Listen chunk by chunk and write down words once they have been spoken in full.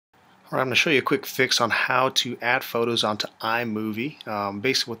All right, I'm going to show you a quick fix on how to add photos onto iMovie.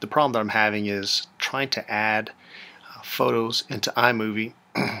 Basically, what the problem that I'm having is trying to add photos into iMovie,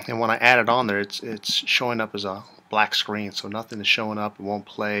 and when I add it on there, it's showing up as a black screen, so nothing is showing up. It won't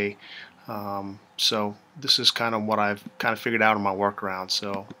play. So this is kind of what I've kind of figured out in my workaround.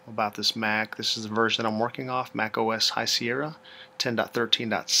 So about this Mac, this is the version I'm working off, Mac OS High Sierra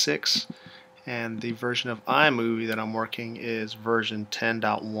 10.13.6. And the version of iMovie that I'm working is version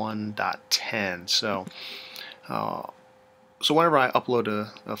 10.1.10. So whenever I upload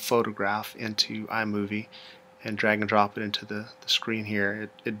a photograph into iMovie and drag and drop it into the screen here,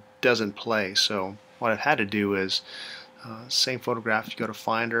 it doesn't play. So what I've had to do is same photograph, you go to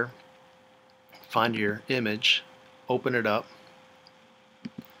Finder, find your image, open it up,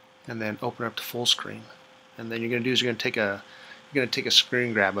 and then open it up to full screen. And then you're going to do is you're going to take a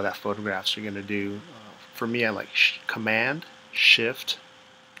screen grab of that photograph. So you're going to do, for me, I like Command Shift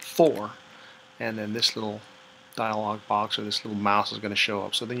 4, and then this little dialog box or this little mouse is going to show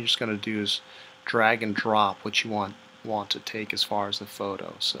up. So then you're just going to do is drag and drop what you want to take as far as the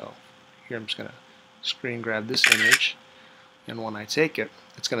photo. So here I'm just going to screen grab this image, and when I take it,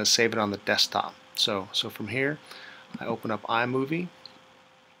 it's going to save it on the desktop. So from here, I open up iMovie,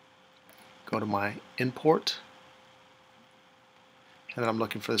 go to my import, and then I'm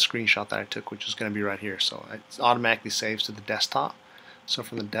looking for the screenshot that I took, which is going to be right here. So it automatically saves to the desktop. So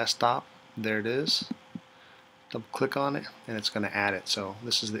from the desktop, there it is. Double click on it, and it's going to add it. So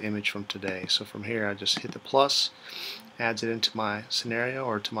this is the image from today. So from here, I just hit the plus, adds it into my scenario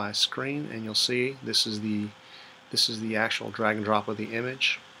or to my screen, and you'll see this is the actual drag and drop of the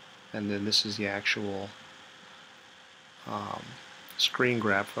image, and then this is the actual screen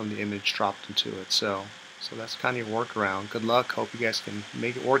grab from the image dropped into it. So that's kind of your workaround. Good luck. Hope you guys can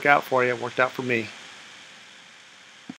make it work out for you. It worked out for me.